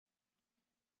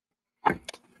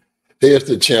Here's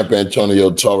the champ, Antonio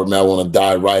Tarver. Man, I want to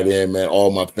dive right in, man. All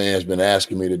my fans been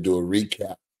asking me to do a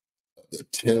recap of the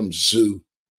Tim Tszyu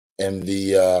and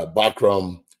the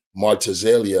Bakhram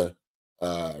Murtazaliev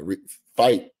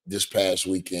fight this past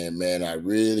weekend, man. I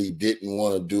really didn't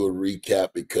want to do a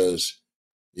recap because,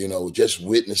 just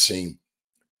witnessing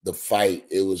the fight,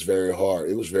 it was very hard.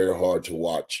 It was very hard to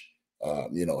watch,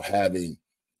 having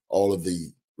all of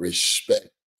the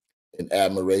respect and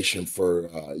admiration for,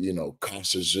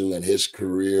 Tszyu and his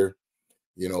career,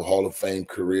 Hall of Fame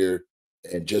career,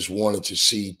 and just wanted to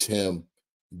see Tim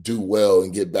do well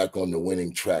and get back on the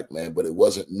winning track, man. But it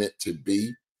wasn't meant to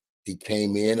be. He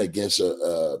came in against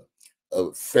a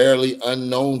fairly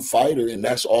unknown fighter, and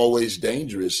that's always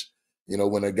dangerous,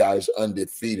 when a guy's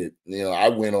undefeated. I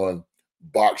went on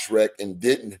BoxRec and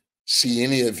didn't see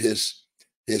any of his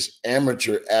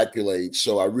amateur accolades,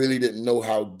 so I really didn't know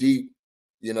how deep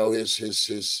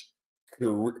his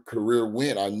career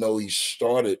went. I know he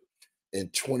started in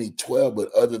 2012,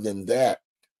 but other than that,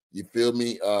 you feel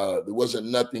me? There wasn't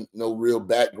no real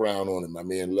background on him. I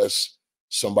mean, unless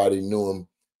somebody knew him,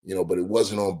 but it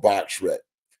wasn't on BoxRec,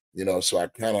 so I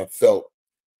kind of felt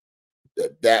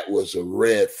that was a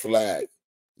red flag.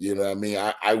 You know what I mean?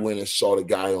 I went and saw the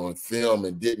guy on film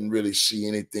and didn't really see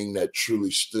anything that truly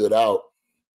stood out,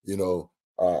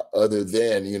 other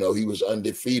than, he was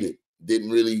undefeated.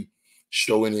 Didn't really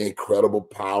show any incredible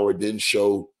power, didn't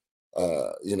show,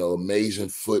 amazing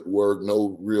footwork,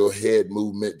 no real head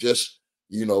movement, just,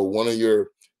 one of your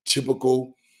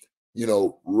typical,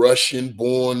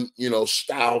 Russian-born,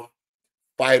 style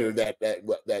fighter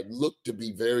that looked to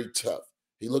be very tough.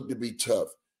 He looked to be tough,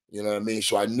 you know what I mean?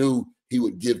 So I knew he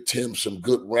would give Tim some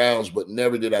good rounds, but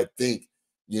never did I think,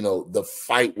 the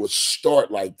fight would start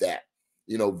like that,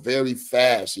 very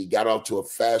fast. He got off to a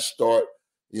fast start.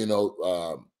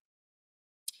 My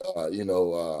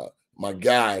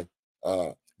guy,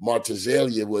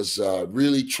 Murtazaliev was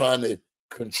really trying to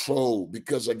control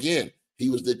because, again, he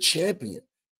was the champion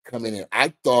coming in.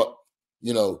 I thought,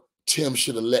 Tim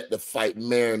should have let the fight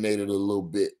marinate a little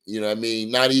bit,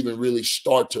 not even really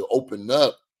start to open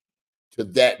up to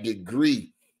that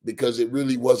degree because it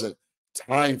really wasn't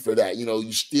time for that.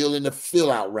 You're still in the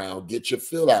fill-out round. Get your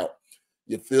fill-out.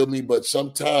 You feel me? But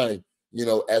sometimes,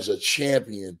 as a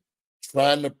champion,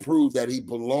 trying to prove that he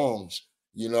belongs,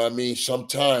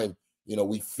 sometimes,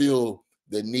 we feel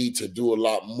the need to do a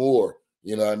lot more,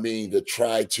 to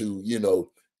try to,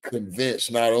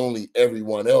 convince not only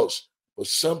everyone else, but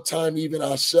sometimes even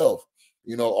ourselves,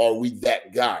 are we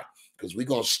that guy? Because we're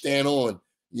going to stand on,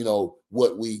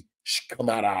 what we come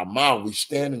out of our mouth, we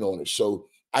standing on it. So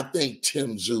I think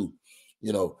Tim Tszyu,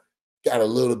 got a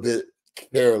little bit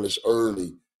careless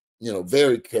early,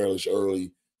 very careless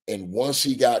early. And once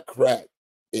he got cracked,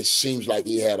 it seems like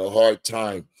he had a hard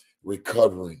time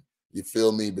recovering. You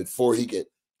feel me? Before he could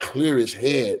clear his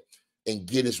head and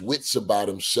get his wits about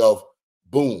himself,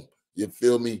 boom. You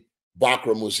feel me?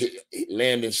 Bakhram was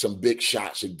landing some big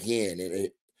shots again.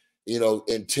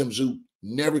 And Tim Tszyu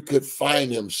never could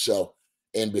find himself.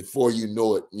 And before you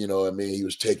know it, he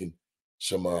was taking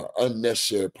some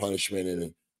unnecessary punishment.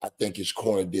 And I think his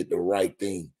corner did the right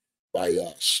thing by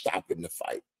stopping the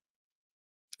fight.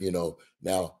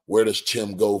 Now where does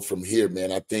Tim go from here,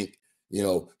 man? I think,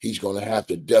 he's going to have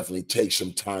to definitely take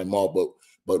some time off.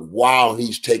 But while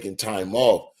he's taking time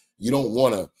off, you don't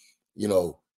want to,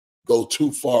 go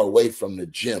too far away from the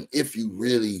gym. If you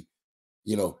really,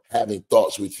 having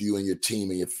thoughts with you and your team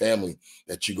and your family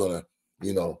that you're going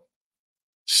to,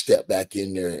 step back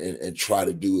in there and try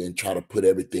to put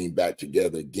everything back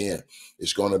together again.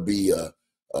 It's going to be a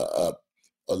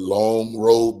long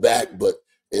road back, but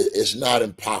it's not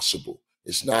impossible.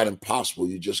 It's not impossible.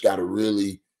 You just got to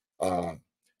really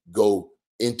go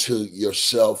into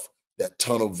yourself, that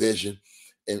tunnel vision,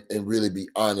 and really be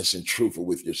honest and truthful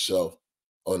with yourself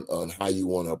on how you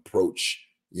want to approach,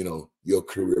 your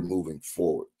career moving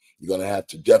forward. You're going to have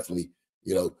to definitely,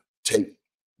 take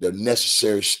the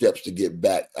necessary steps to get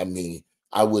back. I mean,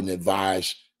 I wouldn't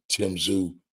advise Tim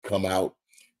Tszyu come out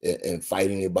and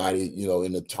fight anybody,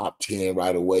 in the top 10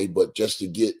 right away, but just to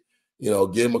get,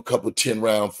 give him a couple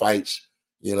 10-round fights,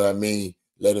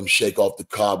 let him shake off the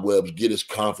cobwebs, get his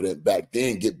confidence back,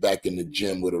 then get back in the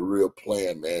gym with a real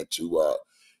plan, man, to,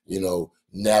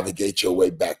 navigate your way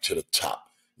back to the top.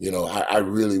 I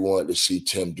really wanted to see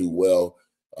Tim do well.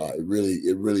 It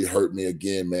really hurt me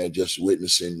again, man, just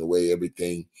witnessing the way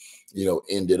everything,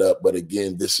 ended up. But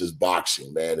again, this is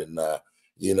boxing, man. And,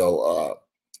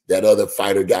 that other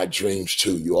fighter got dreams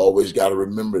too. You always got to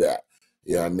remember that.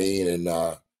 You know what I mean?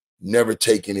 And never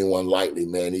take anyone lightly,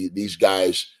 man. These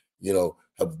guys,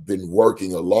 have been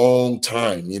working a long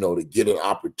time, you know, to get an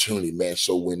opportunity, man.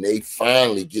 So when they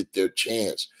finally get their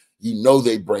chance, you know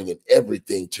they bringing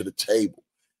everything to the table.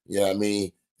 You know what I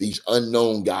mean? These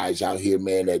unknown guys out here,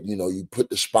 man, that, you know, you put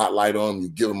the spotlight on them, you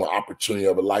give them an opportunity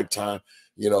of a lifetime.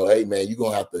 You know, hey, man, you're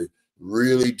going to have to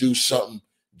really do something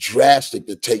drastic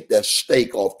to take that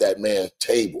steak off that man's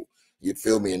table. You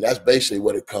feel me? And that's basically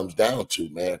what it comes down to,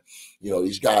 man. You know,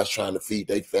 these guys trying to feed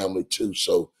their family too.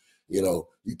 So, you know,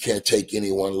 you can't take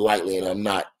anyone lightly. And I'm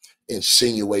not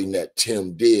insinuating that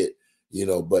Tim did, you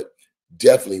know, but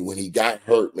definitely when he got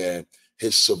hurt, man,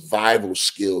 his survival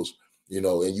skills, you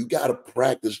know, and you got to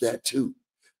practice that too.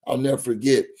 I'll never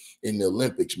forget in the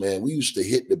Olympics, man, we used to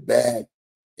hit the bag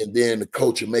and then the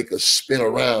coach would make us spin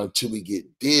around until we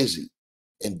get dizzy.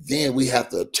 And then we have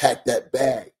to attack that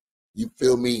bag. You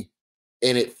feel me?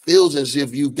 And it feels as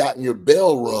if you've gotten your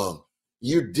bell rung.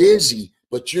 You're dizzy,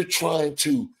 but you're trying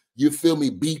to, you feel me,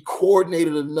 be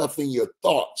coordinated enough in your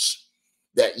thoughts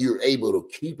that you're able to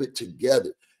keep it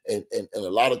together. And a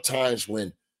lot of times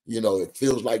when, you know, it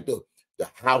feels like the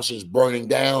house is burning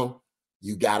down,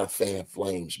 you gotta fan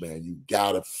flames, man. You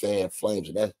gotta fan flames.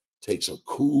 And that takes a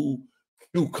cool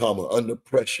cucumber under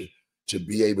pressure to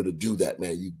be able to do that,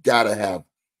 man. You gotta have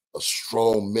a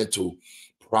strong mental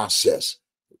process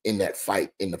in that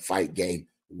fight, in the fight game,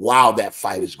 while that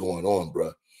fight is going on,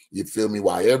 bro. You feel me?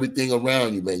 While everything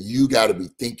around you, man, you got to be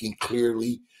thinking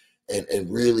clearly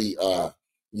and really,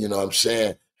 you know what I'm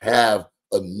saying, have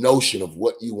a notion of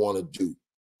what you want to do.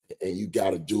 And you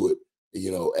got to do it,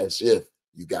 you know, as if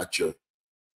you got your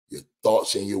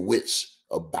thoughts and your wits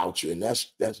about you. And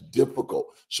that's difficult.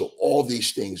 So all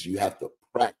these things you have to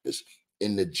practice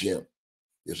in the gym.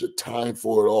 There's a time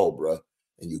for it all, bro.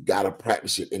 And you got to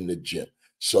practice it in the gym.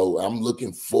 So I'm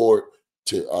looking forward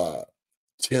to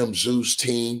Tim Tszyu's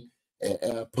team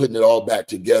and putting it all back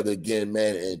together again,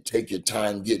 man, and take your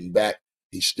time getting back.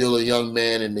 He's still a young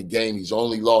man in the game. He's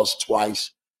only lost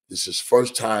twice. This is his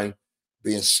first time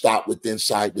being stopped with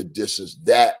inside the distance.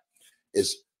 That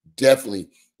is definitely,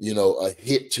 you know, a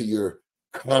hit to your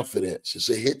confidence. It's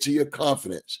a hit to your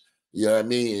confidence. You know what I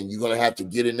mean? And you're going to have to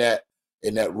get in that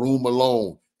room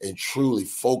alone and truly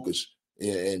focus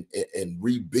and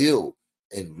rebuild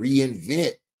and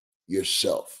reinvent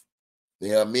yourself. You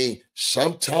know what I mean?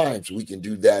 Sometimes we can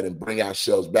do that and bring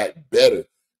ourselves back better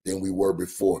than we were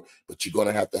before. But you're going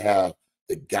to have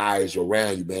the guys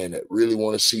around you, man, that really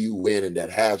want to see you win and that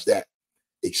has that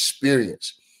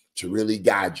experience to really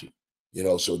guide you. You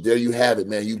know, so there you have it,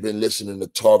 man. You've been listening to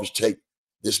Tarver's Take.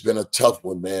 This has been a tough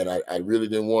one, man. I really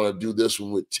didn't want to do this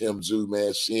one with Tim Tszyu,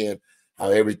 man, seeing how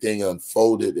everything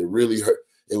unfolded. It really hurt.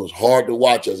 It was hard to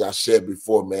watch, as I said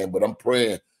before, man, but I'm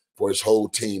praying for his whole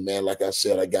team, man. Like I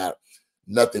said, I got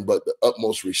nothing but the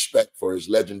utmost respect for his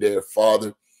legendary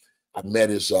father. I met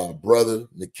his brother,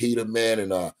 Nikita, man,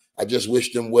 and I just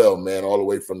wished him well, man, all the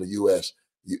way from the U.S.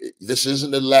 This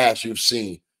isn't the last you've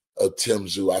seen of Tim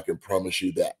Tszyu, I can promise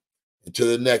you that. Until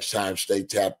the next time, stay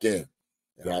tapped in,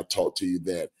 and I'll talk to you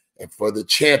then. And for the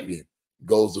champion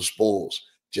goes the spoils.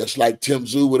 Just like Tim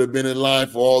Tszyu would have been in line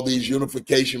for all these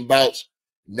unification bouts,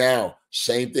 now,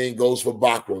 same thing goes for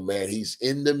Bakhram, man. He's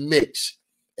in the mix.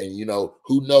 And, you know,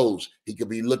 who knows? He could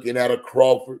be looking at a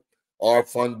Crawford or a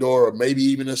Fundora, or maybe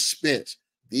even a Spence.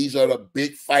 These are the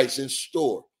big fights in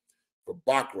store for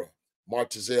Bakhram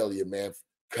Murtazaliev, man,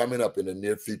 coming up in the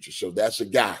near future. So that's a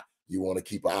guy you want to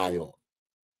keep an eye on.